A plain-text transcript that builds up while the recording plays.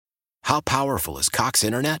How powerful is Cox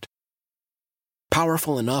Internet?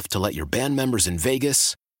 Powerful enough to let your band members in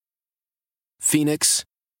Vegas, Phoenix,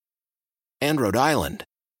 and Rhode Island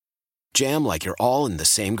jam like you're all in the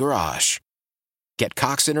same garage. Get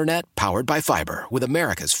Cox Internet powered by fiber with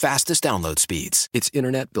America's fastest download speeds. It's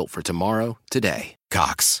internet built for tomorrow, today.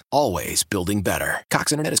 Cox, always building better.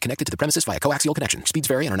 Cox Internet is connected to the premises via coaxial connection. Speeds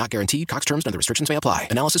vary and are not guaranteed. Cox terms and other restrictions may apply.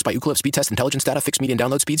 Analysis by Ookla Speed Test Intelligence Data. Fixed median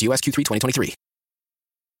download speeds. US Q3 2023.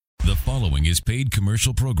 The following is paid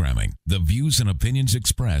commercial programming. The views and opinions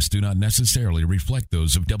expressed do not necessarily reflect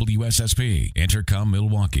those of WSSP, Intercom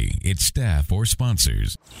Milwaukee, its staff, or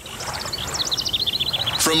sponsors.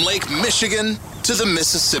 From Lake Michigan to the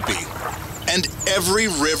Mississippi and every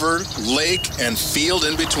river, lake, and field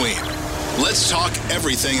in between, let's talk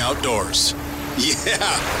everything outdoors. Yeah,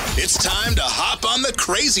 it's time to hop on the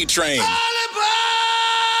crazy train.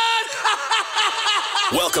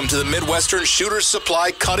 Welcome to the Midwestern Shooter's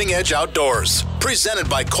Supply Cutting Edge Outdoors, presented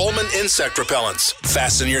by Coleman Insect Repellents.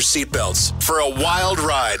 Fasten your seatbelts for a wild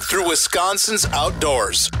ride through Wisconsin's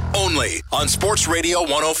outdoors, only on Sports Radio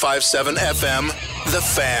 105.7 FM, The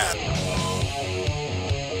Fan.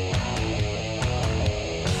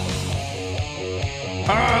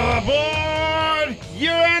 All aboard!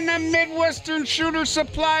 You're on the Midwestern Shooter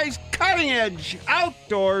Supplies Cutting Edge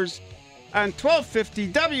Outdoors on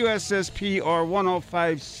 1250 WSSP or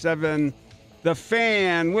 105.7 The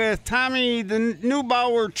Fan with Tommy the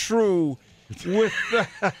Neubauer True, with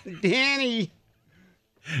Danny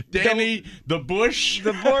the Bush.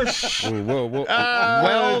 the Bush. Whoa.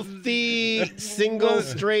 Wealthy, single,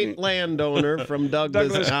 straight landowner from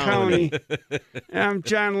Douglas County. I'm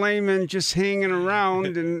John Lehman, just hanging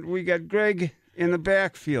around, and we got Greg in the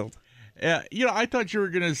backfield. Yeah, I thought you were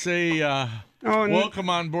going to say, welcome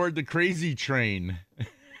on board the crazy train.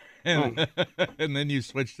 And then you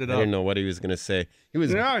switched it up. I didn't know what he was going to say.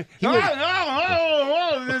 It's another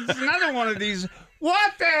one of these.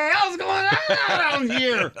 What the hell's going on around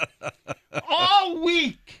here? All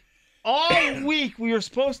week, we were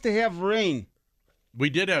supposed to have rain.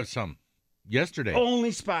 We did have some yesterday.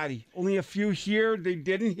 Only spotty. Only a few here. They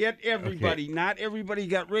didn't hit everybody. Okay. Not everybody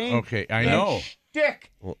got rain. Okay, I know.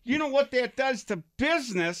 Shtick. You know what that does to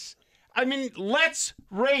business? I mean, let's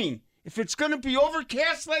rain. If it's going to be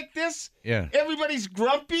overcast like this, yeah, everybody's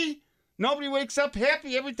grumpy. Nobody wakes up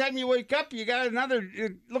happy. Every time you wake up, you got another.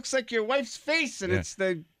 It looks like your wife's face, and it's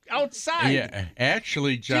the outside. Yeah,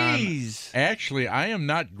 actually, John. Jeez. Actually, I am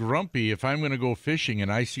not grumpy if I'm going to go fishing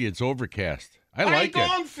and I see it's overcast. I ain't like it.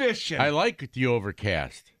 going fishing. I like the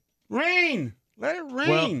overcast. Rain. Let it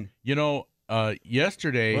rain. Well,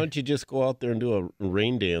 yesterday. Why don't you just go out there and do a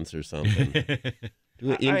rain dance or something?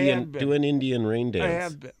 Do an Indian rain dance. I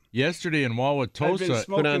have been. Yesterday in Wauwatosa, I've been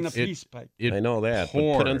smoking the peace pipe. I know that.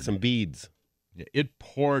 Poured. But put on some beads. It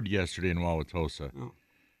poured yesterday in Wauwatosa. Oh.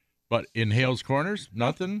 But in Hales Corners,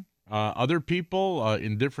 nothing. Other people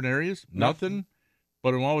in different areas, nothing.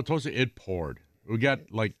 But in Wauwatosa, it poured. We got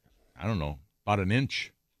about an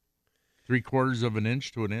inch. 3/4 of an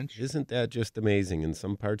inch to an inch. Isn't that just amazing? In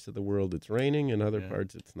some parts of the world, it's raining. In other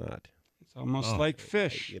parts, it's not. It's almost like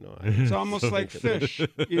fish. It's almost like fish.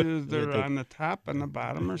 Either they're on the top and the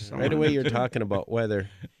bottom or something. Right away, you're talking about weather.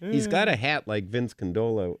 He's got a hat like Vince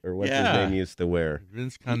Condola, or what's his name used to wear.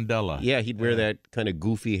 Vince Candela. Yeah, he'd wear that kind of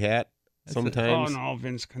goofy hat sometimes.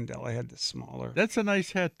 Vince Candela had the smaller. That's a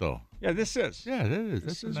nice hat, though. Yeah, this is. Yeah, that is.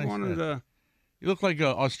 This That's is a nice one hat. of the. You look like an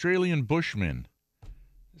Australian bushman.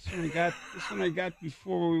 This one I got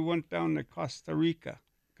before we went down to Costa Rica,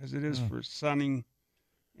 because it is for sunning,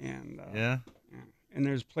 and and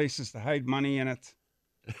there's places to hide money in it.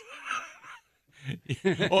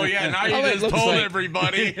 Oh, yeah, now you just told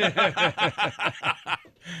everybody.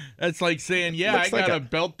 That's like saying, I got a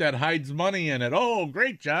belt that hides money in it. Oh,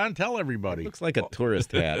 great, John. Tell everybody. It looks like a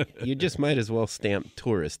tourist hat. You just might as well stamp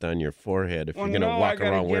tourist on your forehead if you're going to walk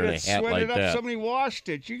around wearing a hat like that. Somebody washed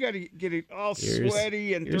it. You got to get it all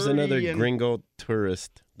sweaty and dirty. Here's another gringo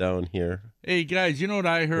tourist down here. Hey, guys, you know what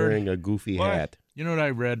I heard? Wearing a goofy hat. You know what I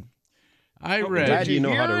read? Glad you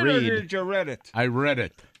know how to read. Or did you read it? I read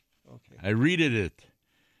it. Okay. I read it.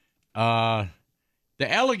 The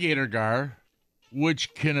alligator gar,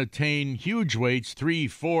 which can attain huge weights,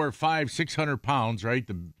 300, 400, 500, 600 pounds, right?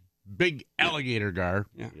 The big alligator gar.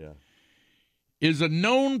 Yeah. Is a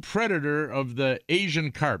known predator of the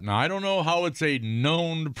Asian carp. Now, I don't know how it's a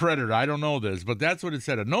known predator. I don't know this, but that's what it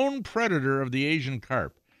said. A known predator of the Asian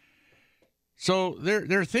carp. So they're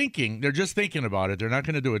just thinking about it. They're not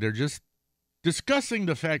going to do it. They're just discussing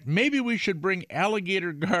the fact maybe we should bring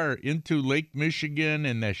alligator gar into Lake Michigan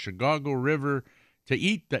and the Chicago River to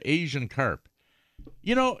eat the Asian carp.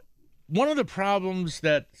 one of the problems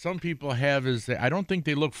that some people have is that I don't think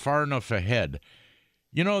they look far enough ahead.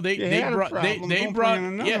 You know, they brought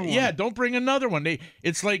don't bring another one.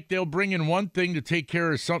 It's like they'll bring in one thing to take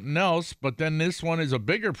care of something else, but then this one is a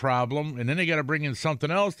bigger problem, and then they got to bring in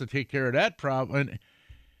something else to take care of that problem. And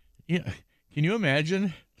yeah, can you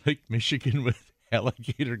imagine like Michigan with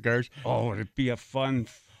alligator guards? Oh, it'd be a fun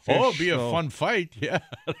fish. Oh, it'd be a fun fight. Yeah,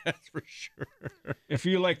 that's for sure. If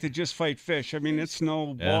you like to just fight fish, I mean, it's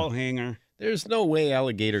no ball hanger. There's no way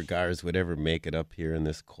alligator gars would ever make it up here in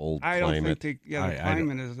this cold climate. I don't think the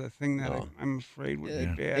climate is the thing that I'm afraid would be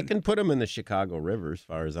bad. They can put them in the Chicago River, as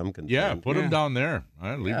far as I'm concerned. Yeah, put them down there.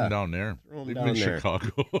 Leave them down there. Leave them in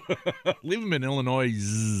Chicago. Leave them in Illinois.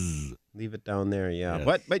 Zzz. Leave it down there, yeah.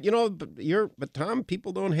 Yes. But you know, but Tom,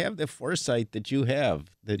 people don't have the foresight that you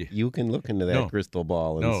have, that you can look into that crystal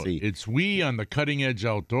ball and see. It's we on the Cutting Edge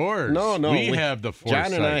Outdoors. No, we have the foresight.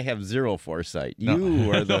 John and I have zero foresight.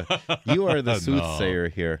 You are the soothsayer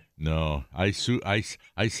here. No, I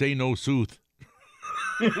say no sooth.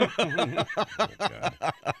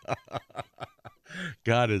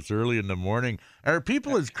 God, it's early in the morning. Are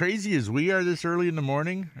people as crazy as we are this early in the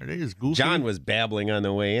morning? Are they as goofy? John was babbling on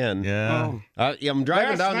the way in. Yeah. I'm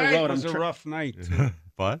driving down the road. It was a rough night.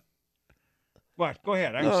 What? What? Go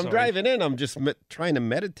ahead. I'm driving in. I'm just trying to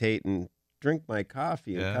meditate and drink my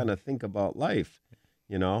coffee and kind of think about life,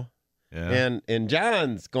 you know? Yeah. And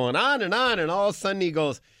John's going on, and all of a sudden he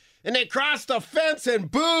goes, and they crossed the fence,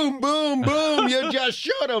 and boom, boom, boom, you just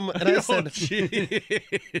shot him. And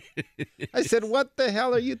I said, what the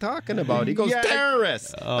hell are you talking about? He goes,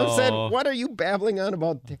 terrorists. I said, what are you babbling on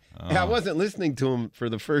about? I wasn't listening to him for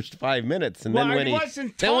the first 5 minutes. And then when he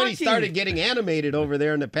started getting animated over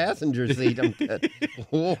there in the passenger seat,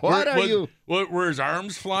 Were his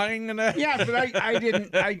arms flying in that? Yeah, but I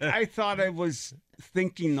didn't. I thought I was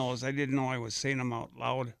thinking those. I didn't know I was saying them out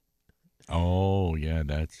loud. Oh, yeah,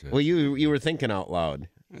 that's it. Well, you were thinking out loud.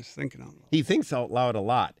 I was thinking out loud. He thinks out loud a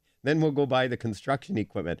lot. Then we'll go buy the construction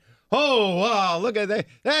equipment. Oh, wow, look at that.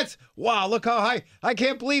 Look how high. I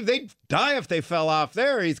can't believe they'd die if they fell off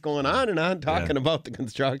there. He's going on and on talking about the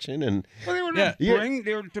construction. And well,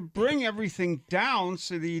 they were to bring everything down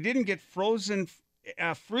so that you didn't get frozen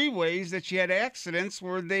freeways, that you had accidents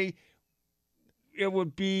where it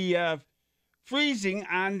would be freezing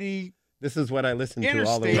on the This is what I listened to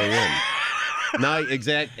all the interstate. way in. No,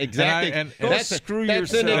 exactly. That's an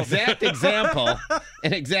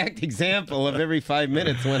exact example of every 5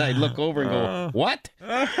 minutes when I look over and go, what?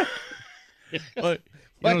 What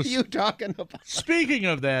are you talking about? Speaking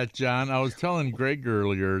of that, John, I was telling Greg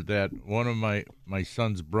earlier that one of my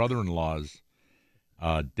son's brother-in-laws,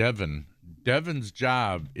 Devin's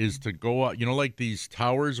job is to go up, like these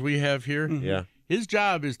towers we have here? Mm-hmm. Yeah. His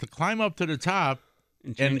job is to climb up to the top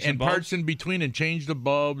and parts in between and change the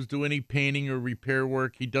bulbs, do any painting or repair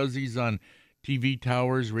work. He does these on TV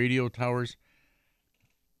towers, radio towers.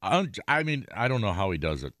 I mean, I don't know how he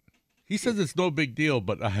does it. He says it's no big deal,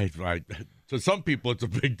 but to some people it's a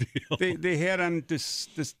big deal. They had on this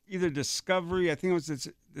either Discovery, I think it was this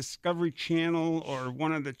Discovery Channel or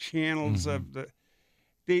one of the channels of the.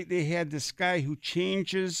 They had this guy who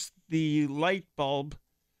changes the light bulb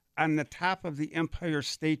on the top of the Empire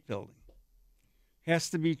State Building.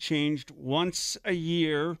 Has to be changed once a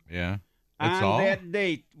year. Yeah. That's on that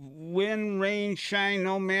date. Wind, rain, shine,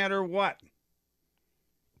 no matter what.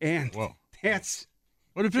 And that's...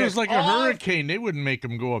 What if it was like a hurricane? They wouldn't make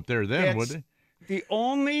him go up there then, would they? The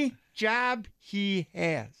only job he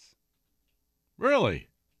has. Really?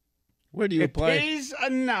 Where do you apply? It pays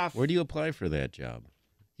enough. Where do you apply for that job?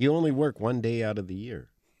 You only work 1 day out of the year.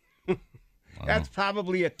 That's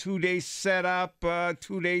probably a 2-day setup,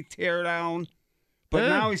 2-day tear down. But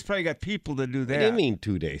now he's probably got people to do that. What do you mean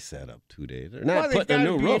 2-day setup? 2 days? They're not putting a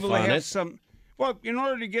new roof on it. Well, in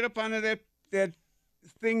order to get up onto that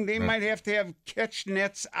thing, they might have to have catch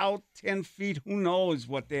nets out 10 feet. Who knows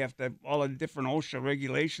what they have to, all the different OSHA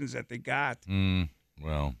regulations that they got.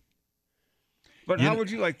 Well. But how would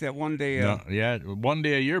you like that 1 day? 1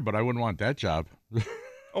 day a year, but I wouldn't want that job.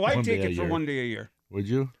 Oh, I'd take it for 1 day a year. Would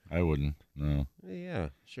you? I wouldn't. No.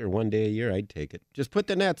 Yeah, sure. 1 day a year, I'd take it. Just put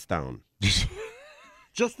the nets down.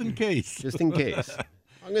 Just in case. Just in case. As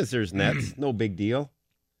long as there's nets, no big deal.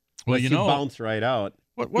 Well, you bounce right out.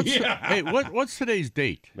 What's today's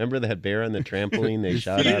date? Remember that bear on the trampoline they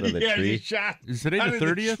shot out of the tree? Is today the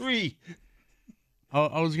 30th?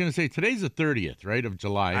 I was going to say today's the 30th, right, of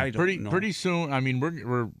July. I don't know. Pretty soon. I mean,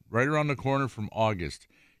 we're right around the corner from August.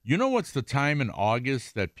 You know what's the time in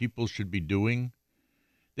August that people should be doing?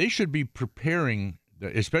 They should be preparing,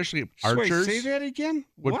 especially archers. Wait, say that again?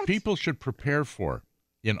 What people should prepare for.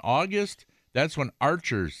 In August, that's when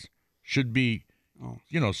archers should be,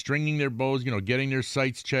 stringing their bows, getting their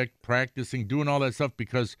sights checked, practicing, doing all that stuff,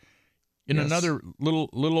 because in another little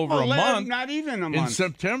over a month, not even a month, in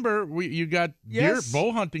September, you got deer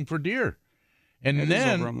bow hunting for deer. And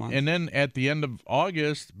then at the end of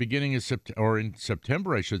August, beginning of September, or in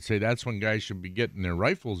September, I should say, that's when guys should be getting their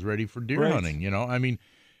rifles ready for deer hunting. I mean,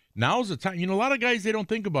 now's the time. A lot of guys, they don't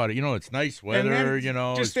think about it. It's nice weather.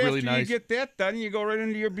 Just it's really After nice. you get that done, you go right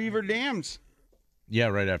into your beaver dams. Yeah,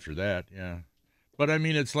 right after that. Yeah, but I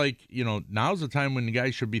mean, it's like now's the time when the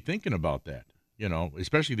guys should be thinking about that.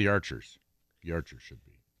 Especially the archers. The archers should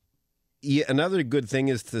be. Yeah, another good thing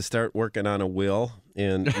is to start working on a will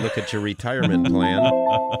and look at your retirement plan.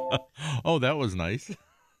 Oh, that was nice.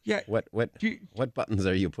 Yeah. What buttons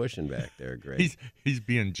are you pushing back there, Greg? He's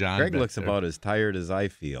being John. Greg looks there. about as tired as I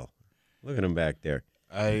feel. Look at him back there.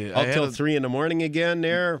 I till 3 in the morning again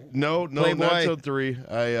there? No, Playboy? not till 3.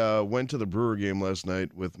 I went to the Brewer game last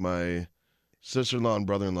night with my sister-in-law and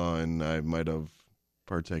brother-in-law, and I might have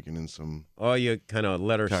partaken in some. Oh, you kind of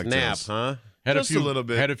let her cocktails. snap, huh? Just a little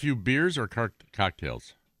bit. Had a few beers or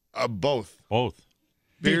cocktails? Both. Both.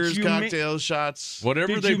 Beers, cocktails, shots.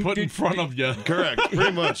 Whatever they put in front of you. Correct.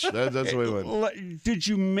 Pretty much. That's the way it went. Did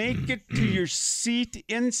you make it to your seat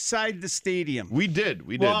inside the stadium? We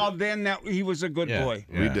did. Well, then he was a good boy.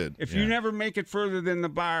 Yeah. We did. If you never make it further than the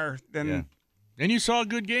bar, then... Yeah. And you saw a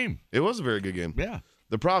good game. It was a very good game. Yeah.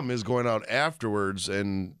 The problem is going out afterwards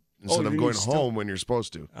and... Instead of going home when you're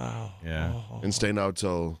supposed to. Oh. Yeah. And staying out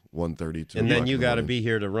till 1:30. 2 And then you got to be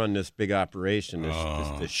here to run this big operation,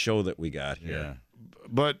 this show that we got here. Yeah.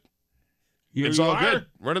 But it's all good.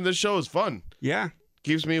 Running this show is fun. Yeah.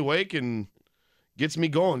 Keeps me awake and gets me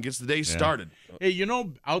going, gets the day started. Hey,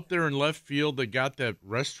 out there in left field, they got that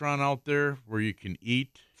restaurant out there where you can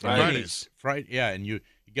eat. Fridays. Yeah, and you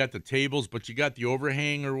got the tables, but you got the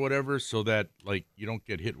overhang or whatever so that, like, you don't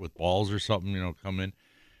get hit with balls or something, come in.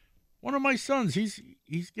 One of my sons, he's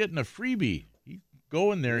getting a freebie. He's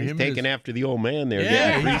going there. He's taking after the old man there.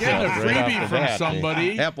 Yeah, he's getting a freebie from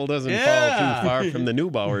somebody. Apple doesn't fall too far from the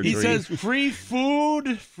Neubauer tree. He says free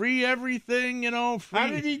food, free everything, free. How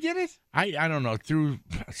did he get it? I don't know, through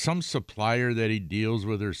some supplier that he deals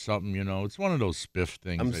with or something, It's one of those spiff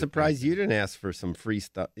things. I'm surprised you didn't ask for some free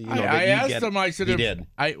stuff. I asked him, I said, he did.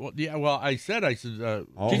 I said, is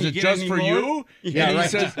Did it just for you? Yeah, and right. He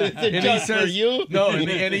says, is it just for you? No,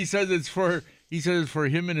 and he says it's for... He says for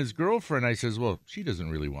him and his girlfriend. I says, well, she doesn't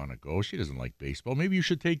really want to go. She doesn't like baseball. Maybe you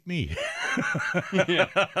should take me.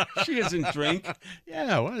 She doesn't drink.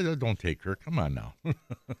 Yeah, well, don't take her. Come on now.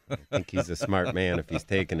 I think he's a smart man if he's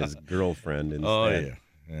taking his girlfriend instead.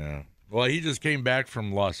 Oh, yeah. Well, he just came back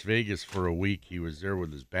from Las Vegas for a week. He was there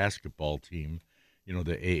with his basketball team, the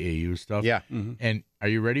AAU stuff. Yeah. Mm-hmm. And are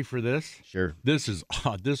you ready for this? Sure. This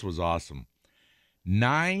was awesome.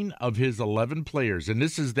 9 of his 11 players, and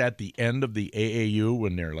this is at the end of the AAU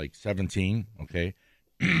when they're like 17, okay?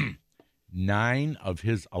 9 of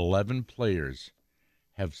his 11 players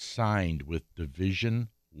have signed with Division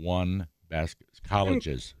I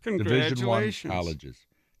colleges. Congratulations. Division I colleges.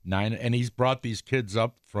 9, and he's brought these kids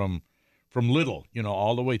up from little,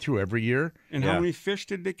 all the way through every year. And how many fish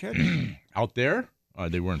did they catch? Out there?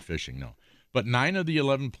 They weren't fishing, no. But 9 of the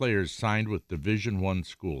 11 players signed with Division I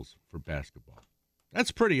schools for basketball.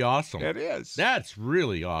 That's pretty awesome. That is. That's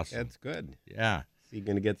really awesome. That's good. Yeah. So you're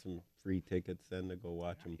going to get some free tickets then to go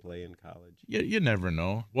watch him play in college? You never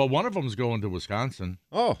know. Well, one of them's going to Wisconsin.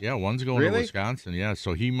 Oh. Yeah, one's going to Wisconsin. Yeah,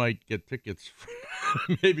 so he might get tickets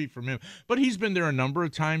maybe from him. But he's been there a number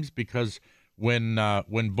of times because when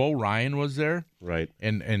Bo Ryan was there. Right.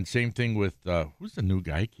 And same thing with, who's the new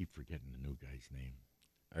guy? I keep forgetting the new guy's name.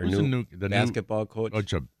 Our new basketball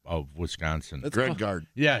coach of Wisconsin. Greg Gard.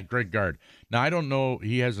 Yeah, Greg Gard. Now I don't know.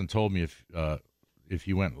 He hasn't told me if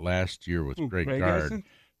he went last year with Greg Gard. Hasn't?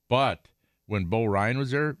 But when Bo Ryan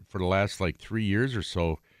was there for the last 3 years or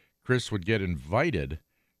so, Chris would get invited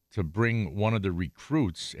to bring one of the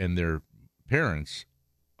recruits and their parents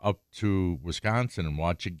up to Wisconsin and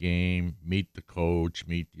watch a game, meet the coach,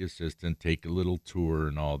 meet the assistant, take a little tour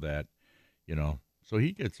and all that, So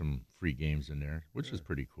he gets some free games in there, which is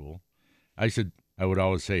pretty cool. I would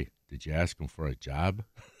always say, did you ask him for a job?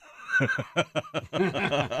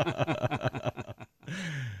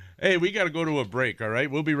 Hey, we got to go to a break, all right?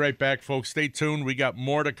 We'll be right back, folks. Stay tuned. We got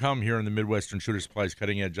more to come here in the Midwestern Shooter Supplies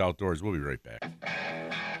Cutting Edge Outdoors. We'll be right back.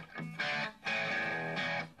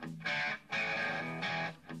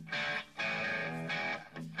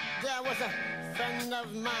 There was a friend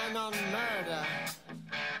of mine on murder,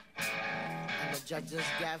 and the judge's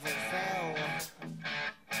gavel fell.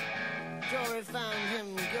 Jury found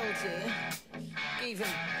him guilty, gave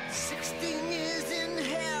him 16 years in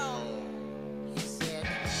hell.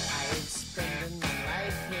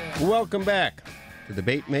 Welcome back to the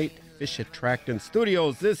Baitmate Fish Attractant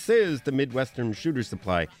Studios. This is the Midwestern Shooter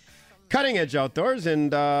Supply Cutting Edge Outdoors.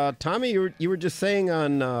 And Tommy, you were just saying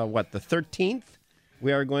on, the 13th,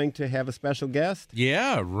 we are going to have a special guest?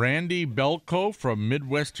 Yeah, Randy Belko from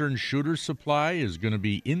Midwestern Shooter Supply is going to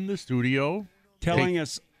be in the studio. Telling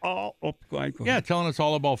us all... Oh, go ahead. Yeah, telling us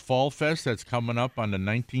all about Fall Fest that's coming up on the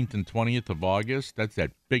 19th and 20th of August. That's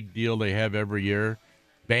that big deal they have every year.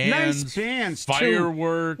 Bands, nice bands,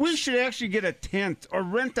 fireworks. Too. We should actually get a tent or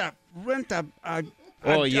rent a.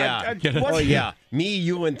 Oh yeah, me,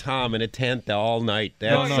 you, and Tom in a tent all night.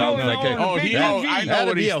 That sounds like a. I know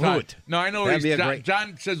what he's talking. No, I know what he's.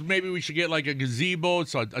 John says maybe we should get like a gazebo,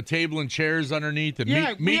 so a table and chairs underneath, and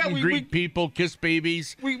meet and greet people, kiss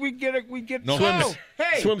babies. We get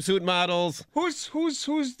swimsuit models.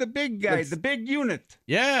 Who's the big guy? The big unit.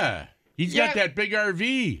 Yeah. He's got that big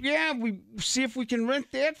RV. Yeah, we see if we can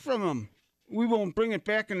rent that from him. We won't bring it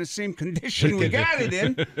back in the same condition we got it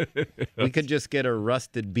in. We could just get a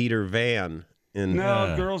rusted beater van.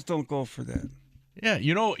 No, girls don't go for that. Yeah,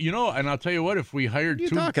 you know, and I'll tell you what, if we hired You're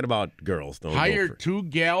talking about girls don't hired two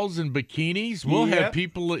gals in bikinis, we'll have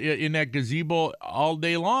people in that gazebo all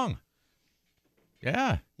day long.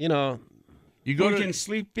 Yeah. You know. We can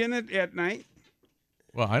sleep in it at night.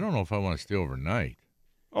 Well, I don't know if I want to stay overnight.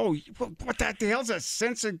 Oh, what the hell's the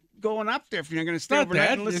sense of going up there if you're not going to stay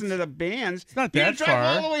overnight and listen to the bands? It's not that far.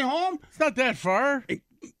 All the way home? It's not that far. It's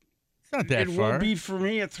not that far. It will be for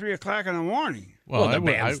me at 3 o'clock in the morning. Well, the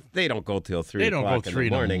bands, they don't go till 3 o'clock in the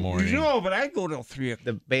morning. No, but I go till 3 o'clock.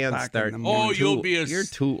 The bands start. You're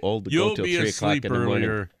too old to go till 3 o'clock in the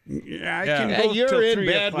morning. Yeah, I can go you're till in 3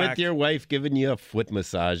 bed o'clock. with your wife giving you a foot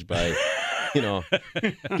massage by,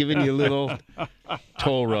 giving you a little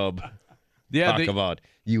toe rub. Yeah, Talk about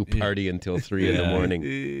you party until 3 in the morning.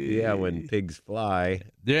 Yeah, when pigs fly.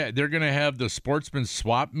 Yeah, they're going to have the Sportsman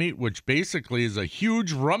Swap Meet, which basically is a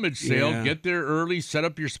huge rummage sale. Yeah. Get there early, set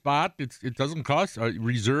up your spot. It doesn't cost.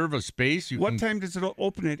 Reserve a space. What time does it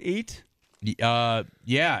open? At 8? Yeah,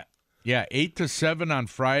 8 to 7 on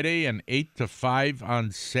Friday and 8 to 5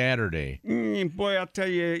 on Saturday. Boy, I'll tell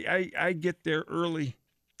you, I get there early.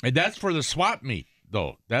 And that's for the swap meet.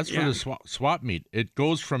 Though that's for the swap meet. It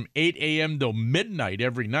goes from 8 a.m. till midnight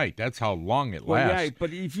every night. That's how long it lasts. Yeah,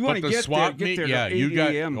 but if you want to get there, get there at 8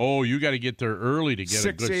 a.m. You got to get there early to get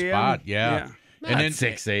a good spot. Yeah. And then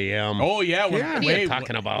 6 a.m. Oh yeah. What are you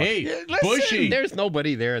talking about? Hey, Bushy. There's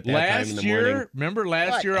nobody there at that time in the morning. Remember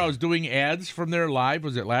last year I was doing ads from there live.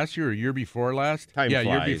 Was it last year or year before last? Time flies.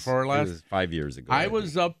 Year before last. It was 5 years ago. I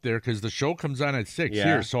was up there because the show comes on at 6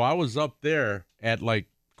 here, so I was up there at like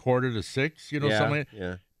 5:45, something like that.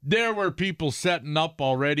 Yeah. There were people setting up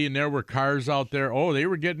already, and there were cars out there. Oh, they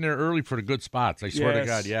were getting there early for the good spots. I swear to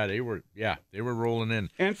God, they were rolling in.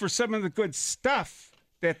 And for some of the good stuff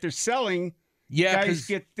that they're selling, guys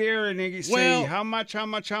get there and they say, how much?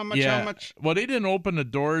 Well, they didn't open the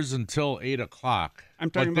doors until 8 o'clock. I'm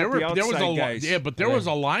talking about the outside guys. Yeah, but there was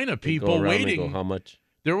a line of people waiting. How much?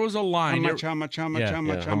 There was a line. How much?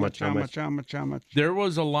 There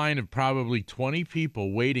was a line of probably 20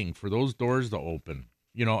 people waiting for those doors to open.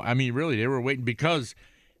 Really, they were waiting because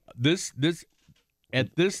at this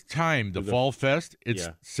time, the Fall Fest, it's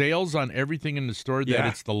sales on everything in the store that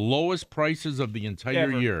it's the lowest prices of the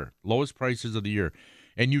entire year. Lowest prices of the year.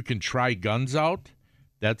 And you can try guns out.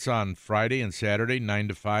 That's on Friday and Saturday, 9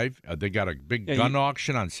 to 5. They got a big gun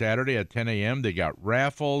auction on Saturday at 10 a.m. They got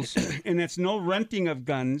raffles. And it's no renting of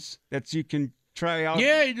guns. That's you can try out.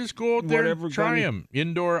 Yeah, you just go out there and try them.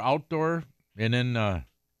 Indoor, outdoor, and then... I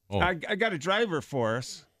got a driver for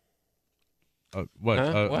us. What?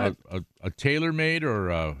 A tailor-made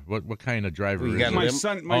or what kind of driver is it?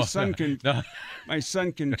 My son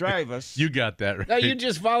can drive us. You got that right. No, you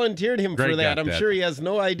just volunteered him for that. I'm sure he has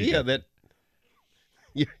no idea that...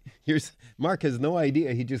 Mark has no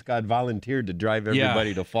idea he just got volunteered to drive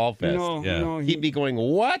everybody to Fall Fest. No, he'd be going,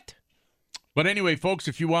 what? But anyway, folks,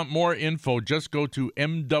 if you want more info, just go to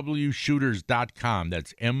mwshooters.com.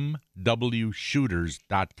 That's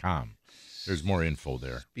mwshooters.com. There's more info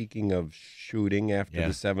there. Speaking of shooting, after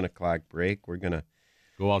the 7 o'clock break, we're going to...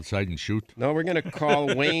 Go outside and shoot? No, we're going to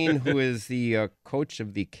call Wayne, who is the coach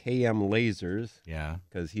of the KM Lasers. Yeah.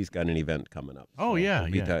 Because he's got an event coming up. Oh, yeah.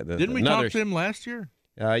 Didn't we talk to him last year?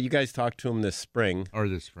 You guys talked to him this spring. Or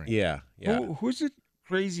this spring. Yeah. Who's it?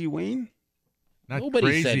 Crazy Wayne?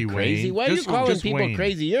 Nobody said crazy. Why are you calling people Wayne.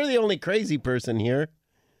 Crazy? You're the only crazy person here.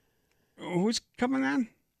 Who's coming on?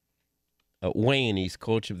 Wayne. He's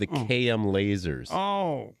coach of the KM Lasers.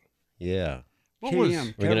 Oh. Yeah.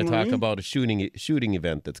 KM. We're going to talk about a shooting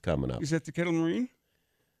event that's coming up. Is that the Kettle Marine?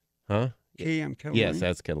 Huh? KM Kettle Marine? Yes,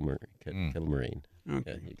 that's Kettle Marine. Kettle Marine.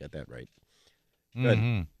 Yeah, you got that right. Good.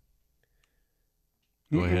 Mm-hmm.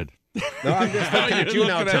 Go ahead. No, I'm just looking at you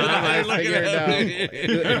now, Tom. I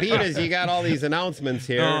figured, being as you got all these announcements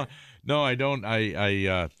here. No, I don't.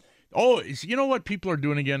 You know what people are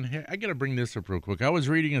doing again? Hey, I got to bring this up real quick. I was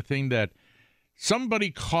reading a thing that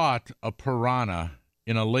somebody caught a piranha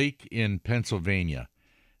in a lake in Pennsylvania.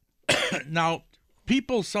 Now,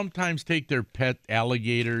 people sometimes take their pet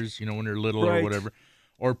alligators, when they're little or whatever,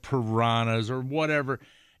 or piranhas or whatever,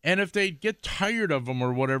 and if they get tired of them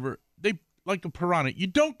or whatever, they like a piranha. You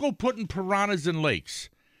don't go putting piranhas in lakes.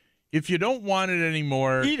 If you don't want it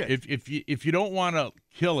anymore, eat it. If you don't want to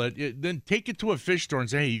kill it, then take it to a fish store and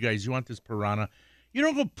say, hey, you guys, you want this piranha? You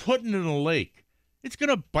don't go putting it in a lake. It's going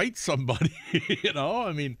to bite somebody,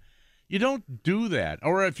 I mean, you don't do that.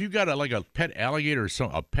 Or if you got a pet alligator or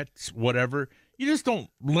a pet whatever, you just don't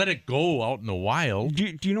let it go out in the wild.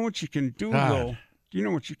 Do you know what you can do, though? Do you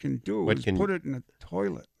know what you can do? Put it in a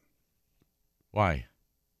toilet. Why?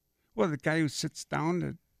 Well, the guy who sits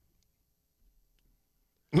down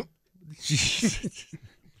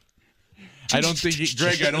I don't think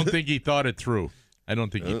he thought it through. I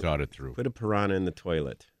don't think he thought it through. Put a piranha in the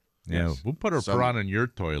toilet. Yeah, yes. We'll put a piranha in your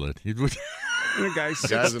toilet. The guy sits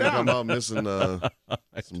guys down. Come out missing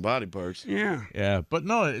some body parts. Yeah, but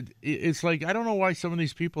no, it's like I don't know why some of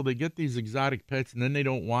these people they get these exotic pets and then they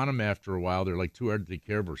don't want them after a while. They're like too hard to take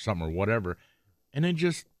care of or something or whatever, and then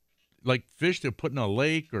just like fish they'll put in a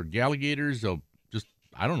lake or alligators they'll just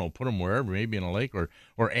I don't know put them wherever maybe in a lake or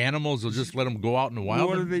animals they'll just let them go out in the wild.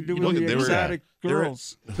 What do they do with the exotic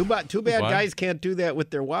girls? Too bad guys can't do that with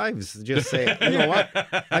their wives. Just say, you know what?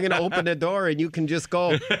 I'm going to open the door and you can just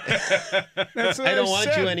go. That's what I don't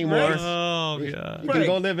want you anymore. Right? Oh, God. You can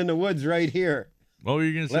go live in the woods right here. What were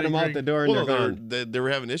you going to say? Let them out the door and they're gone. They were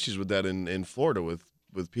having issues with that in Florida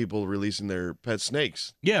with people releasing their pet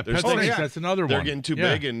snakes. Yeah, pet snakes. That's another one. They're getting too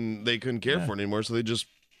big and they couldn't care for it anymore, so they just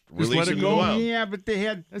release it go. Wild. Yeah, but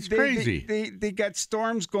that's crazy. They got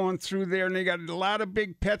storms going through there, and they got a lot of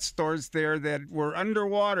big pet stores there that were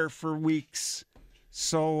underwater for weeks.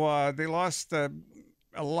 So they lost a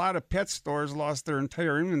lot of pet stores lost their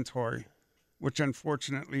entire inventory, which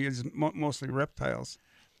unfortunately is mostly reptiles.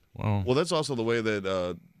 Well, that's also the way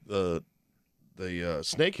that the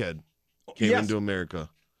snakehead came into America.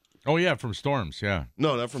 Oh yeah, from storms. Yeah.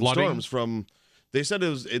 No, not from flooding. Storms. They said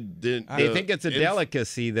it didn't. They think it's a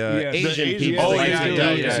delicacy. Asian people Oh, like yeah, it.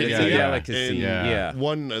 delicacy. It's a delicacy. And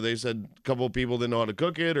one, they said a couple of people didn't know how to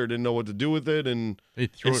cook it or didn't know what to do with it, and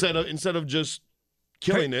instead of just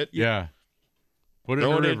killing it, put it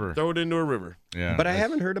in a river. Throw it into a river. Yeah. But I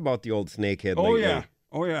haven't heard about the old snakehead lately.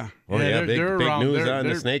 Oh yeah. Big news on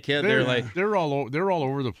the snakehead. They're all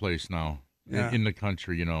over the place now. In the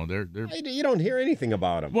country, they're. You don't hear anything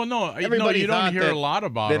about them. Well, no, you don't hear a lot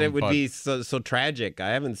about them. That it would be so tragic. I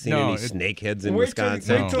haven't seen any snakeheads in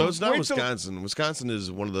Wisconsin. No, it's not Wisconsin. Wisconsin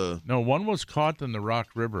is one of the. No, one was caught in the Rock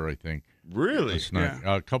River, I think. Really?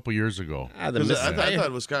 A couple years ago. I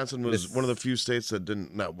thought Wisconsin was one of the few states that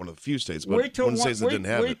didn't. Not one of the few states, but one of the states that didn't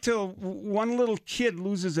have it. Wait till one little kid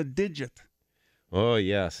loses a digit. Oh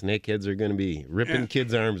yeah, snakeheads are going to be ripping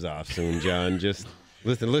kids' arms off soon, John. Just.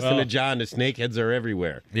 Listen to John. The snakeheads are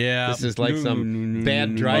everywhere. Yeah. This is like some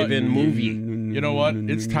bad drive-in movie. You know what?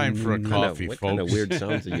 It's time for a coffee, what folks. What kind of weird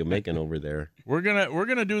sounds are you making over there? We're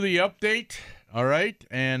gonna do the update, all right?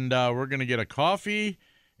 And we're gonna get a coffee.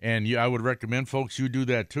 And I would recommend, folks, you do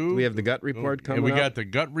that too. We have the gut report coming up. We got the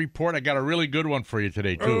gut report. I got a really good one for you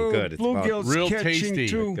today too. Good. It's real tasty.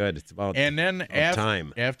 Too. Good. It's about and then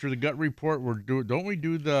time. After the gut report, don't we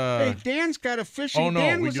do the? Hey, Dan's got a fishing. Oh no,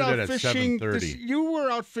 Dan we was do out that at fishing 7:30. You were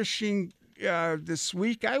out fishing this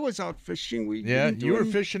week. I was out fishing. You were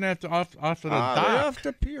fishing off of the dock, off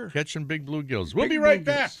the pier, catching big bluegills. We'll be right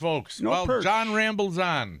back, folks. No perch. John rambles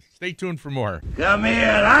on. Stay tuned for more. Come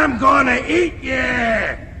here, I'm gonna eat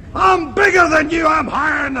you. I'm bigger than you. I'm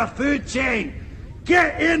higher in the food chain.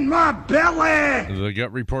 Get in my belly. The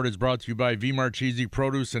Gut Report is brought to you by V-Mart Cheesy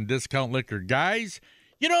Produce and Discount Liquor. Guys,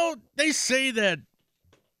 they say that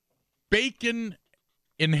bacon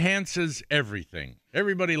enhances everything.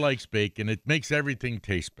 Everybody likes bacon. It makes everything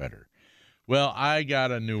taste better. Well, I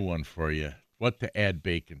got a new one for you. What to add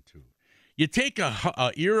bacon to. You take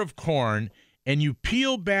a ear of corn and you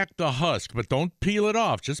peel back the husk, but don't peel it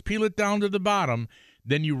off. Just peel it down to the bottom.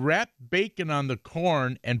 Then you wrap bacon on the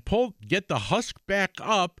corn and get the husk back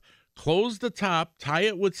up, close the top, tie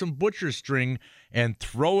it with some butcher string, and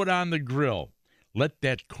throw it on the grill. Let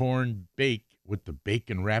that corn bake with the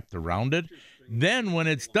bacon wrapped around it. Then when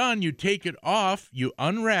it's done, you take it off, you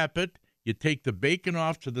unwrap it, you take the bacon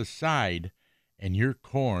off to the side, and your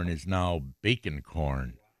corn is now bacon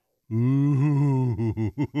corn.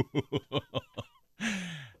 Ooh.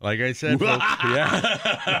 Like I said, folks,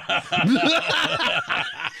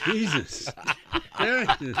 Jesus.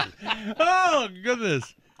 Oh,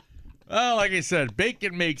 goodness. Well, like I said,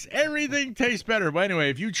 bacon makes everything taste better. But anyway,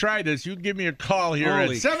 if you try this, you can give me a call here at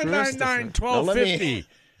 799-1250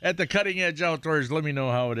 at the Cutting Edge Outdoors. Let me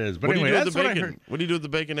know how it is. But anyway, that's what I heard. What do you do with the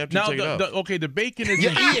bacon after you take it off? Okay, the bacon isn't... You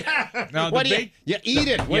eat it. Now, you eat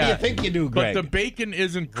it. What do you think you do, Greg? But the bacon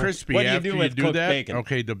isn't crispy What do you after do with cooked that. bacon?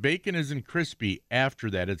 Okay, the bacon isn't crispy after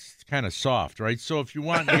that. It's kind of soft, right? So if you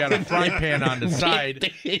want, you got a fry pan on the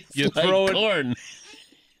side. You throw it. Corn.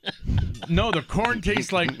 No, the corn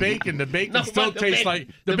tastes like bacon. The bacon still tastes like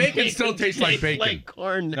bacon.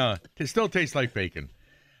 Corn. No, it still tastes like bacon.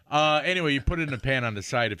 Anyway, you put it in a pan on the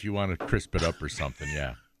side if you want to crisp it up or something,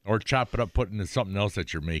 yeah. Or chop it up, put it into something else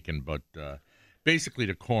that you're making. But basically,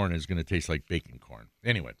 the corn is going to taste like bacon corn.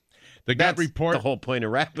 Anyway, That's report. the whole point of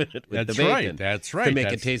wrapping it with That's the bacon. right. That's right. To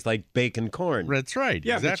make it taste like bacon corn. That's right.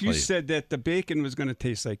 Yeah, exactly. but you said that the bacon was going to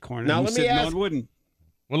taste like corn. Now, and let you me said, ask- no, it wouldn't.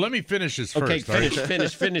 Well, let me finish this first. Okay, all right?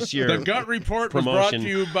 finish your The Gut Report was brought to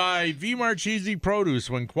you by V. Marchese Produce.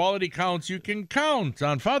 When quality counts, you can count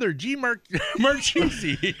on Father G.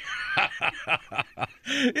 Marchese.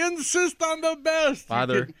 Insist on the best.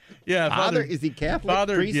 Father. Father, is he Catholic?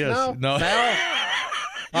 Father, priest yes. now? No. Sal?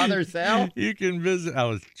 Father Sal? You can visit. I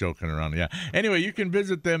was joking around. Yeah. Anyway, you can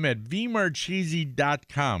visit them at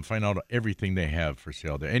vmarchese.com. Find out everything they have for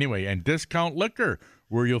sale there. Anyway, and Discount Liquor,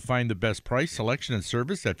 where you'll find the best price, selection, and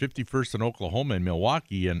service at 51st in Oklahoma and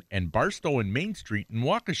Milwaukee and Barstow and Main Street in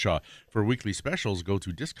Waukesha. For weekly specials, go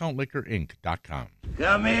to discountliquorinc.com.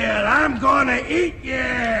 Come here, I'm gonna eat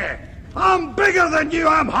you! I'm bigger than you,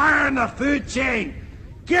 I'm higher in the food chain!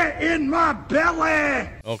 Get in my belly!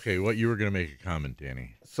 Okay, what you were going to make a comment,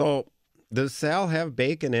 Danny. So, does Sal have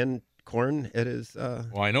bacon and corn at his... Well,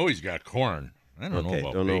 I know he's got corn. I don't know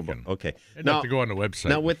about bacon. Okay. I'd have to go on the website.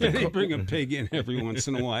 Now, with They bring a pig in every once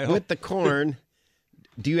in a while. with the corn,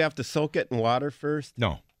 do you have to soak it in water first?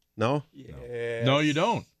 No. No? Yes. No, you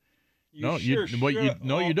don't. You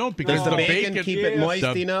don't because Does the bacon keep it moist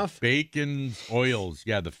the enough? Bacon's oils,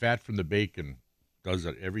 the fat from the bacon does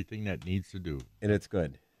everything that needs to do. And it's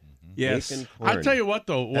good. Yes. Bacon, corn. I'll tell you what,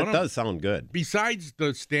 though. That does sound good. Besides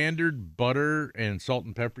the standard butter and salt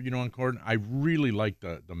and pepper, on corn, I really like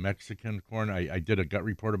the Mexican corn. I did a gut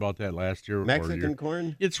report about that last year. Mexican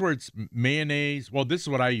corn? It's where it's mayonnaise. Well, this is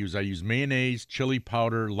what I use. I use mayonnaise, chili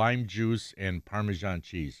powder, lime juice, and Parmesan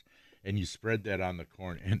cheese. And you spread that on the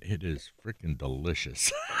corn, and it is freaking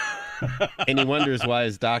delicious. And he wonders why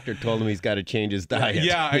his doctor told him he's got to change his diet.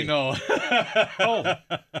 Yeah, I know.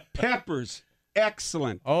 Peppers.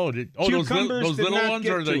 Excellent. Those little ones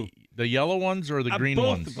or the yellow ones or the green both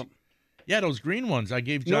ones? Of them. Yeah, those green ones. I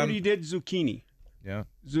gave John. Nobody did zucchini. Yeah.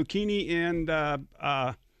 Zucchini and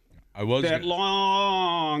I was that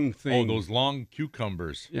long thing. Oh, those long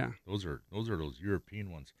cucumbers. Yeah. Those are those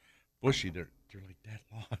European ones. Bushy, they're like that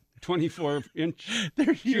long. 24-inch.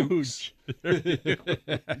 They're huge.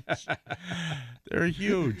 They're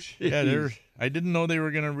huge. Yeah, I didn't know they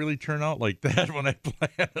were going to really turn out like that when I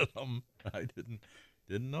planted them. I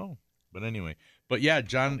didn't know. But anyway, yeah,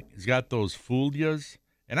 John has got those Fulias,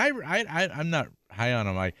 and I'm not high on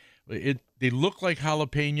them. They look like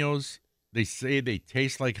jalapenos. They say they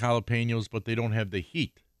taste like jalapenos, but they don't have the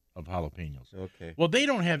heat of jalapenos. Okay. Well, they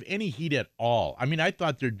don't have any heat at all. I mean, I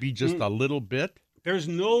thought there'd be just a little bit. There's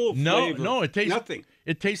no flavor. No, it tastes nothing.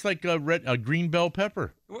 It tastes like a green bell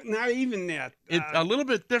pepper. Not even that. It's a little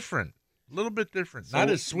bit different.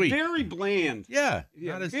 Not as sweet. Very bland. Yeah,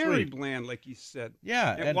 not as very sweet. bland, like you said.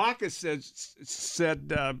 Yeah. And Waka said,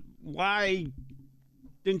 why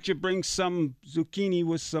didn't you bring some zucchini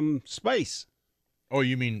with some spice? Oh,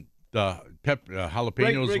 you mean the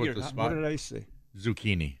jalapenos with the spot? What did I say?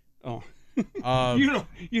 Zucchini. Oh, you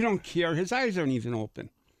don't care. His eyes aren't even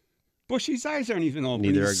open. Bushy's eyes aren't even open.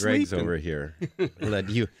 Neither He's are Greg's sleeping. over here. We'll let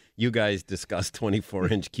you guys discuss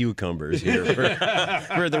 24-inch cucumbers here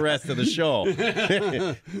for the rest of the show.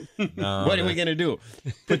 What are we going to do?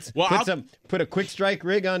 Put a quick strike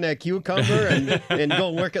rig on that cucumber and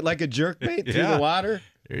go work it like a jerkbait through the water?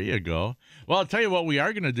 There you go. Well, I'll tell you what we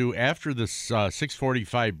are going to do after this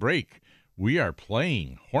 6:45 break. We are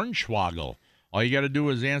playing Hornswoggle. All you got to do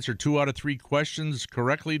is answer 2 out of 3 questions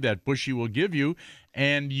correctly that Bushy will give you,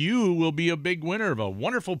 and you will be a big winner of a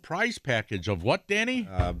wonderful prize package of what, Danny?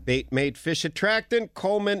 Bait Mate Fish Attractant,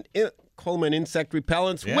 Coleman Insect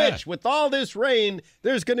Repellents, Yeah. which, with all this rain,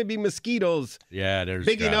 there's going to be mosquitoes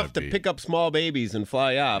big enough to pick up small babies and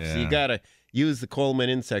fly off. So Yeah. you got to use the Coleman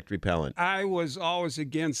Insect Repellent. I was always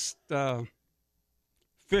against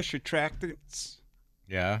fish attractants.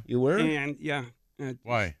 Yeah. You were? And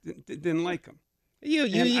Why? Didn't like them. You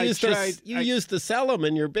used to sell them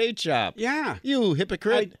in your bait shop. Yeah. You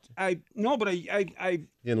hypocrite. I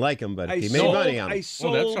didn't like them, but he made sold, money on them. I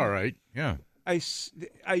sold, that's all right. Yeah. I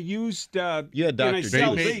used you had Dr.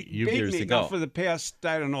 bait years meat ago now for the past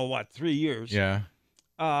 3 years. Yeah.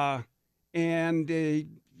 And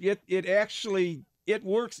it actually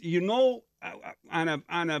works.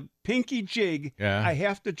 On a pinky jig, Yeah. I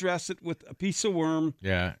have to dress it with a piece of worm.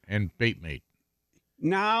 Yeah, and bait mate.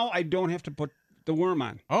 Now I don't have to put the worm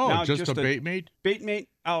on. Oh, now just a bait mate? Bait mate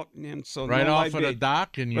out, and so right no off live of the bait.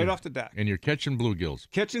 dock, Right off the dock, and you're catching bluegills.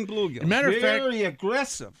 Catching bluegills. Matter of fact, very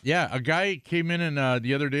aggressive. Yeah, a guy came in and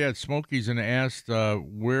the other day at Smokies and asked,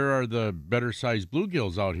 where are the better sized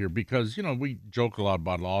bluegills out here? Because we joke a lot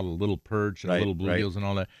about all the little perch and little bluegills and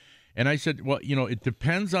all that. And I said, well, it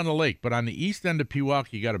depends on the lake, but on the east end of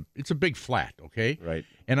Pewaukee, it's a big flat, okay? Right.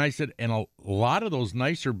 And I said, and a lot of those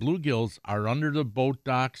nicer bluegills are under the boat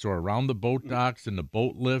docks or around the boat docks and the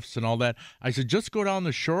boat lifts and all that. I said, just go down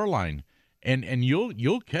the shoreline, and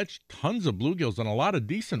you'll catch tons of bluegills and a lot of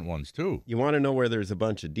decent ones too. You want to know where there's a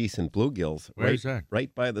bunch of decent bluegills? Where's that?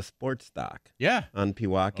 Right by the sports dock. Yeah. On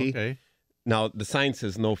Pewaukee. Okay. Now, the sign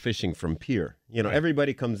says no fishing from pier.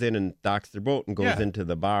 Everybody comes in and docks their boat and goes into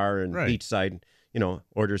the bar and beachside,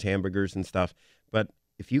 orders hamburgers and stuff. But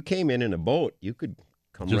if you came in a boat, you could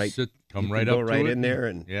come Just right up go right to it in there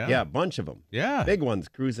and a bunch of them. Yeah. Big ones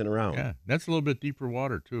cruising around. Yeah. That's a little bit deeper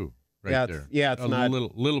water too. Right yeah, there. It's not a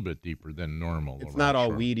little bit deeper than normal. It's not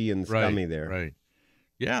all weedy and scummy there. Right.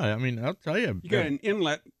 Yeah, I mean, I'll tell you. You got an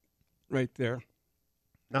inlet right there.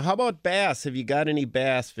 Now, how about bass? Have you got any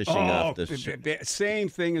bass fishing off this ship? Same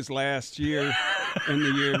thing as last year and the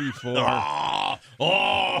year before.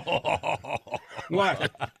 What?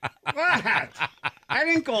 I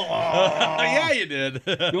didn't go, Yeah, you did.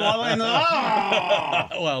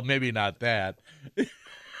 Well, maybe not that.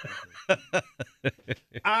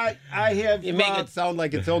 I have... You make it sound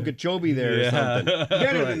like it's Okeechobee there or something.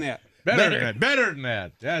 Better than that. Better than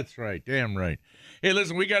that. That's right. Damn right. Hey,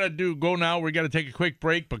 listen, we got to go now. We got to take a quick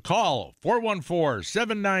break, but call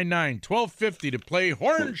 414-799-1250 to play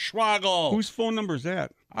Hornswoggle. Whose phone number is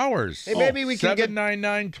that? Ours. Hey, maybe we can get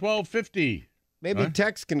 799-1250. Maybe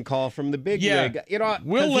Tex can call from the big rig.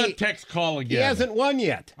 We'll let Tex call again. He hasn't won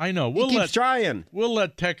yet. I know. He keeps trying. We'll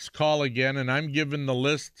let Tex call again, and I'm giving the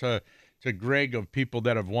list to Greg of people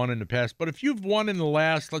that have won in the past. But if you've won in the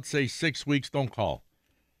last, let's say, 6 weeks, don't call.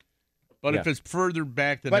 But if it's further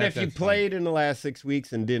back than that, if you played in the last 6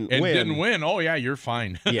 weeks and didn't win. Oh, yeah, you're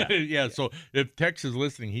fine. Yeah. Yeah, so if Tex is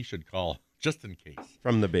listening, he should call, just in case.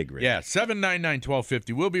 From the big rig. Yeah,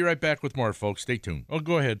 799-1250. We'll be right back with more, folks. Stay tuned. Oh,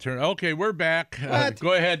 go ahead. Okay, we're back.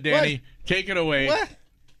 Go ahead, Danny. What? Take it away. What?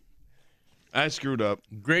 I screwed up.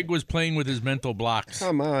 Greg was playing with his mental blocks.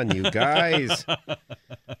 Come on, you guys.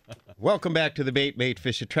 Welcome back to the Bait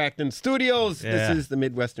Fish Attractant Studios. Yeah. This is the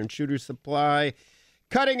Midwestern Shooter Supply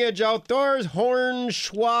Cutting Edge Outdoors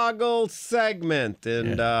Hornswoggle segment.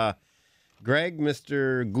 And Greg,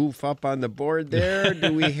 Mr. Goof up on the board there.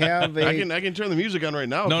 Do we have a... I can turn the music on right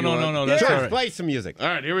now. No. That's all right. Play some music. All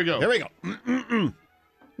right, here we go. Here we go.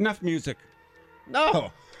 Enough music.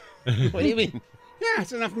 No. What do you mean? Yeah,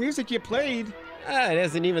 it's enough music you played. It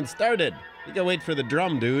hasn't even started. You gotta wait for the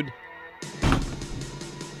drum, dude.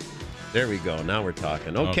 There we go. Now we're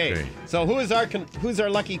talking. Okay. So who's our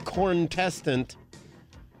lucky contestant?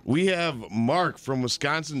 We have Mark from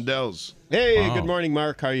Wisconsin Dells. Hey, Good morning,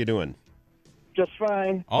 Mark. How are you doing? Just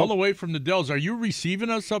fine. All the way from the Dells. Are you receiving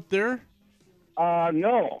us up there?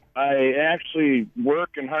 No. I actually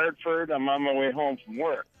work in Hartford. I'm on my way home from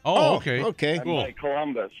work. Oh, okay. Okay, I'm cool. like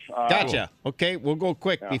Columbus. Gotcha. Cool. Okay, we'll go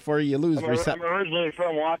quick before you lose reception. I'm originally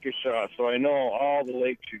from Waukesha, so I know all the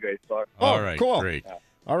lakes you guys talk about. All right, cool. Great.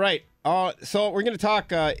 All right. So we're going to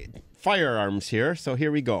talk firearms here. So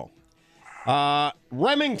here we go.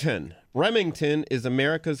 Remington. Remington is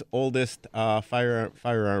America's oldest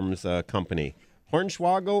firearms company.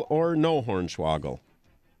 Hornswoggle or no Hornswoggle?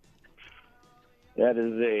 That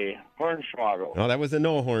is a Hornswoggle. No, that was a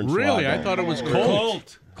no Hornswoggle. Really? I thought it was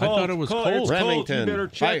Colt. I thought it was Colt. Remington. You better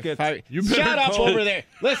check it. Shut up over there.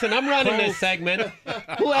 Listen, I'm running this segment.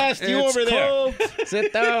 Who asked you over there?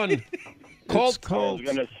 Sit down. Colt. I was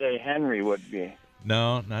going to say Henry would be.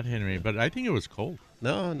 No, not Henry, but I think it was Colt.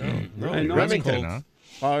 No. I know Remington.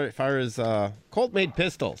 As far as Colt made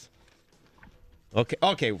pistols.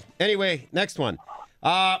 Okay. Anyway, next one.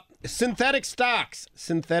 Synthetic stocks.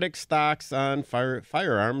 Synthetic stocks on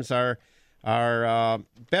firearms are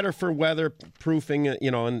better for weatherproofing,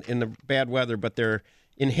 in the bad weather, but they're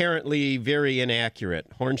inherently very inaccurate.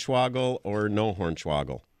 Hornswoggle or no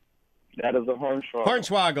Hornswoggle? That is a Hornswoggle.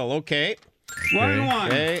 Hornswoggle, okay. 1-1.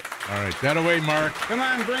 Okay. All right, that away, Mark. Come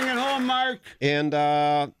on, bring it home, Mark. And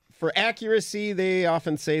for accuracy, they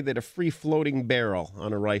often say that a free-floating barrel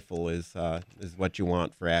on a rifle is what you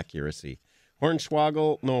want for accuracy.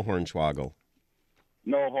 Hornswoggle, no Hornswoggle.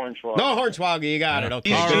 No Hornswoggle. No Hornswoggle, you got it.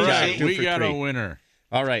 Okay, All good right, job. we got 3. a winner.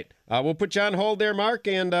 All right. We'll put you on hold there, Mark.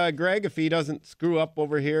 And Greg, if he doesn't screw up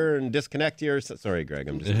over here and disconnect you. Sorry, Greg.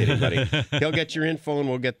 I'm just kidding, buddy. He'll get your info, and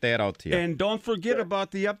we'll get that out to you. And don't forget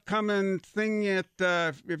about the upcoming thing at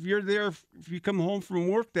if you're there, if you come home from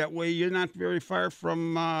work that way, you're not very far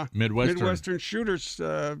from Midwestern Shooters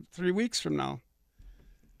 3 weeks from now.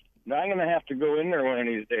 Now I'm going to have to go in there one of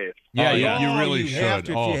these days. Yeah, you really should. Have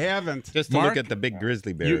to, if you haven't. Just to Mark, look at the big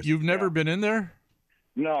grizzly bears. You've never been in there?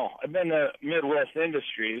 No, I've been to Midwest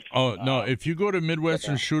Industries. Oh, no. If you go to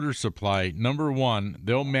Midwestern Shooter Supply, number one,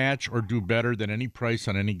 they'll match or do better than any price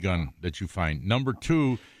on any gun that you find. Number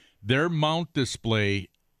two, their mount display,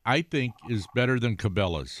 I think, is better than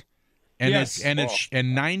Cabela's. And yes. and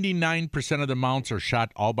 99% of the mounts are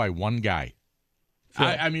shot all by one guy.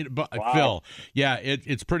 Phil. Yeah,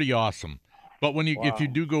 it's pretty awesome. But if you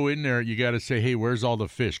do go in there, you got to say, hey, where's all the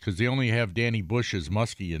fish? Because they only have Danny Bush's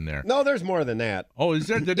muskie in there. No, there's more than that. Oh, is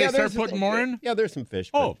there? Did they start putting more in? Yeah, there's some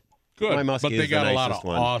fish. Oh, good. My muskie but they is got the a lot of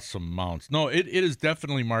one. awesome mounts. No, it is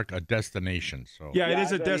definitely, Mark, a destination. So yeah, it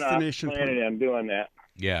is a destination. I'm doing that.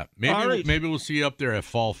 Yeah, maybe we'll see you up there at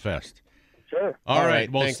Fall Fest. Sure. All right.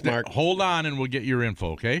 Well, thanks, Mark. Hold on, and we'll get your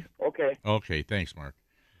info. Okay. Okay. Okay. Thanks, Mark.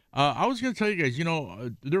 I was going to tell you guys,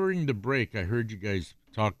 during the break, I heard you guys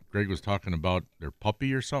talk. Greg was talking about their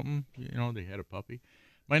puppy or something. They had a puppy.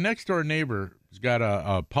 My next door neighbor has got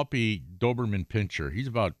a puppy Doberman Pinscher. He's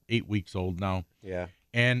about 8 weeks old now. Yeah.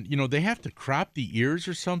 And they have to crop the ears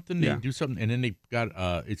or something. They do something, and then they got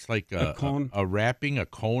it's like a cone, a wrapping a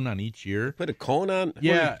cone on each ear. Put a cone on.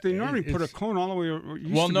 Yeah, well, they normally put a cone all the way.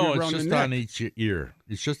 It's just on each ear.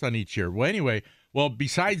 It's just on each ear. Well, anyway. Well,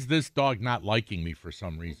 besides this dog not liking me for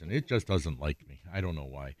some reason, it just doesn't like me. I don't know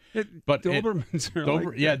why. Dobermans are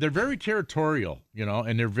like that. They're very territorial,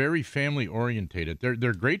 and they're very family orientated.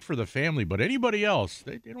 They're great for the family, but anybody else,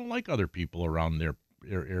 they don't like other people around their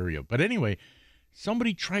area. But anyway,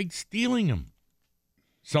 somebody tried stealing them.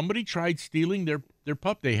 Somebody tried stealing their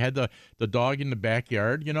pup. They had the dog in the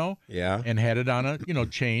backyard, yeah, and had it on a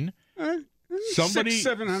chain. Somebody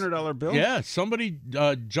 $700 bill. Yeah, somebody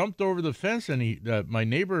jumped over the fence, and my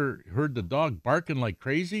neighbor heard the dog barking like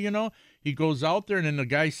crazy. He goes out there, and then the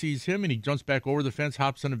guy sees him, and he jumps back over the fence,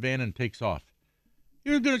 hops in a van, and takes off.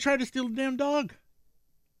 You're gonna try to steal the damn dog?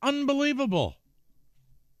 Unbelievable.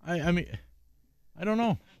 I mean, I don't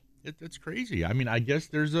know. It's crazy. I mean, I guess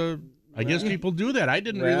people do that. I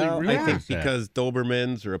didn't really realize I think that. because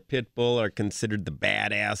Dobermans or a pit bull are considered the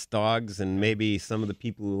badass dogs, and maybe some of the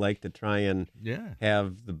people who like to try and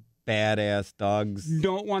have the badass dogs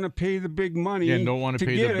don't want to pay the big money. Yeah, don't want to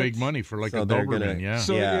pay the big money for like a Doberman.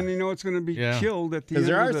 So and it's going to be killed at the end of the day. Because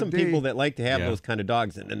there are some people that like to have those kind of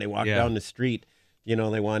dogs, and then they walk down the street. They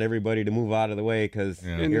want everybody to move out of the way because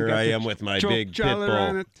here I am with my big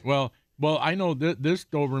pit bull. Well, I know this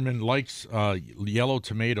Doberman likes yellow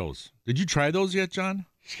tomatoes. Did you try those yet, John?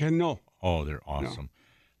 No. Oh, they're awesome. No.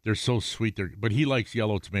 They're so sweet. But he likes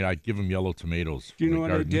yellow tomato. I'd give him yellow tomatoes. Do you know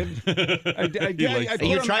what I did? Are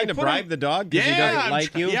you trying to bribe the dog because he doesn't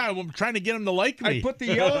like you? Yeah, I'm trying to get him to like me. I put the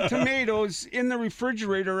yellow tomatoes in the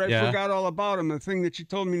refrigerator. I forgot all about them. The thing that you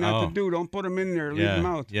told me not to do. Don't put them in there. Leave them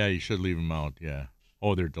out. Yeah, you should leave them out. Yeah.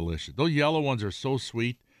 Oh, they're delicious. Those yellow ones are so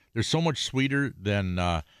sweet. They're so much sweeter than...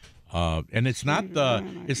 and it's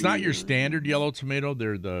not your standard yellow tomato.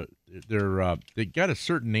 They got a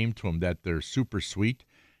certain name to them that they're super sweet.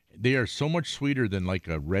 They are so much sweeter than like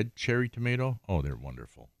a red cherry tomato. Oh, they're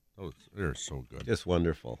wonderful. They're so good. Just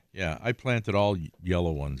wonderful. Yeah, I planted all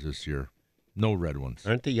yellow ones this year. No red ones.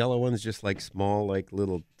 Aren't the yellow ones just like small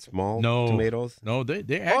tomatoes? No, they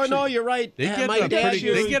actually. Oh no, you're right. They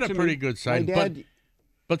get a pretty good size.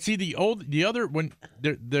 But see the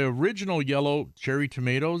original yellow cherry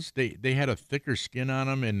tomatoes, they had a thicker skin on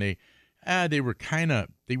them, and they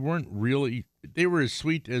were as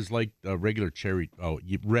sweet as like a regular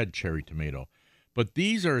red cherry tomato. But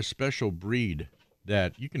these are a special breed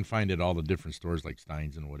that you can find at all the different stores like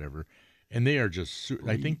Stein's and whatever, and they are just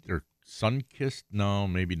I think they're sun-kissed. No,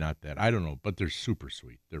 maybe not that. I don't know, but they're super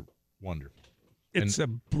sweet. They're wonderful. It's a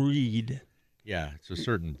breed. Yeah, it's a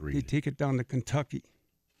certain breed. They take it down to Kentucky.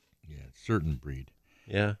 Yeah, certain breed.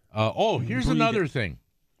 Yeah. Here's another thing.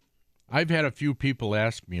 I've had a few people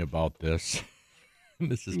ask me about this.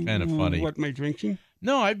 This is kind of funny. What, my drinking?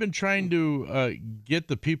 No, I've been trying to get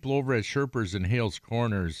the people over at Sherpers and Hales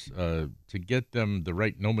Corners to get them the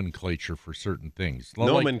right nomenclature for certain things.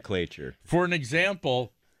 Nomenclature. Like, for an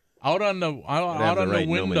example, out on the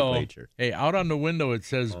window. Hey, out on the window it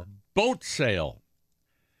says boat sale.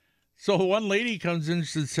 So one lady comes in and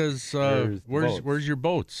says, "Where's your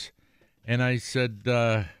boats?" And I said,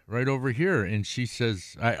 "Right over here." And she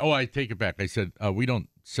says, "I take it back." I said, "We don't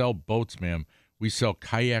sell boats, ma'am. We sell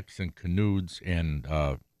kayaks and canoes and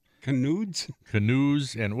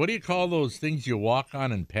canoes and what do you call those things you walk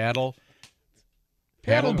on and paddle?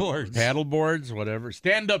 Paddleboards, whatever.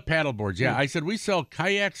 Stand-up paddleboards. Yeah, I said we sell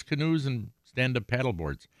kayaks, canoes, and stand-up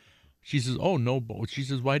paddleboards. She says, "Oh, no boat." She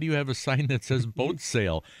says, "Why do you have a sign that says boat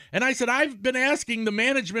sale?" And I said, "I've been asking the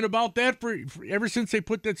management about that for ever since they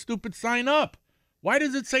put that stupid sign up. Why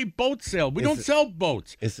does it say boat sale? We don't sell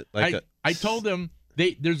boats." Is it like I told them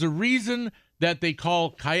there's a reason that they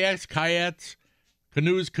call kayaks, canoes,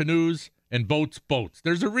 and boats.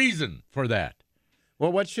 There's a reason for that.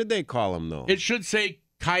 Well, what should they call them, though? It should say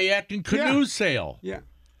kayak and canoe sale. Yeah.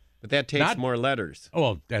 But that takes more letters.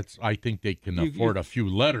 Oh, I think they can afford a few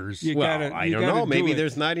letters. I don't know. Maybe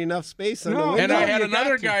there's not enough space on the window. And I had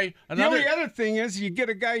another guy. The only other thing is you get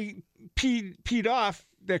a guy peed off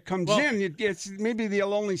that comes in. Maybe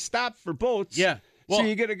they'll only stop for boats. Yeah. So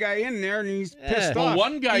you get a guy in there and he's pissed off.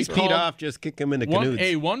 One guy peed off, just kick him in the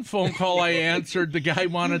canoes. One phone call I answered, the guy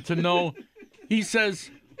wanted to know. He says,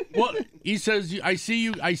 "What?" He says, "I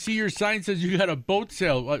see your sign says you got a boat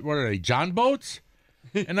sale. What are they, John boats?"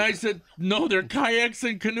 And I said, "No, they're kayaks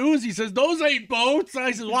and canoes." He says, "Those ain't boats."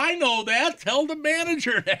 I said, "Well, I know that. Tell the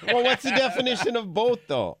manager that." Well, what's the definition of boat,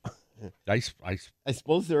 though? I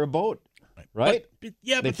suppose they're a boat, right?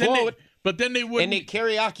 They float. But then they wouldn't. And they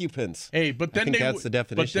carry occupants. Hey, but then that's the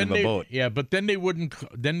definition of a boat. Yeah, but then they wouldn't.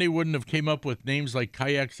 Then they wouldn't have came up with names like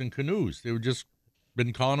kayaks and canoes. They would just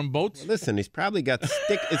been calling them boats. Well, listen, he's probably got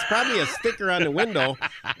It's probably a sticker on the window.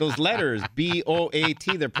 Those letters BOAT.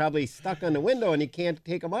 They're probably stuck on the window, and you can't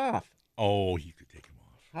take them off. Oh, you could take them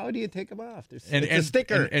off. How do you take them off? It's a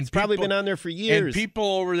sticker. And it's probably been on there for years. And people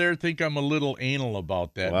over there think I'm a little anal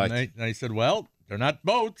about that. What? And I said, well, they're not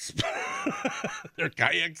boats. They're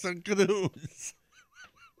kayaks and canoes.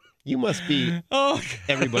 You must be.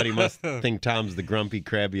 Everybody must think Tom's the grumpy,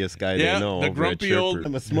 crabbiest guy they know. The over grumpy at old.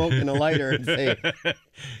 I'm a smoke and a lighter and say,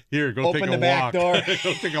 "Here, go open take a the back door.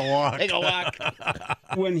 Go take a walk. Take a walk."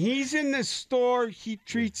 When he's in the store, he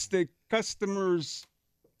treats the customers.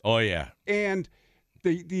 Oh yeah. And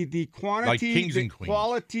the quantity, like kings and queens.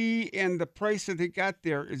 Quality, and the price that they got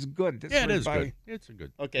there is good. That's it is good. It's a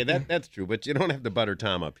good. Okay, that's true, but you don't have to butter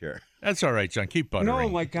Tom up here. That's all right, John. Keep buttering. No,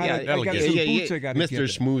 my God, I got some boots I got to get.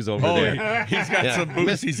 Mr. Schmooze over there. He's got some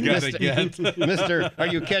boots he's got to get. Mister, are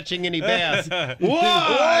you catching any bass? Whoa!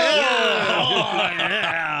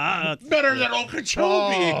 Yeah. Better than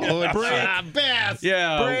Okeechobee. Break. Bass.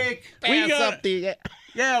 Yeah. Break. Bass up the...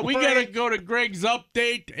 Yeah, we got to go to Greg's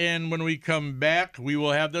update, and when we come back, we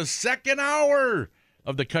will have the second hour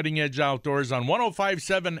of the Cutting Edge Outdoors on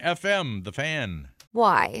 105.7 FM, The Fan.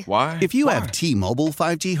 Why? If you have T-Mobile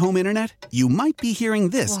 5G home internet, you might be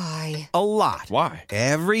hearing this a lot. Why?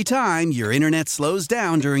 Every time your internet slows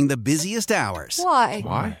down during the busiest hours.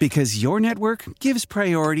 Why? Because your network gives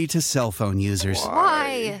priority to cell phone users.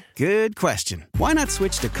 Why? Good question. Why not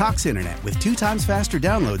switch to Cox Internet with 2 times faster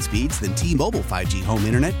download speeds than T-Mobile 5G home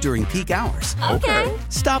internet during peak hours? Okay.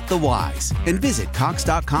 Stop the whys and visit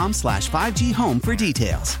cox.com/5G home for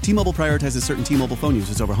details. T-Mobile prioritizes certain T-Mobile phone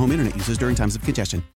users over home internet users during times of congestion.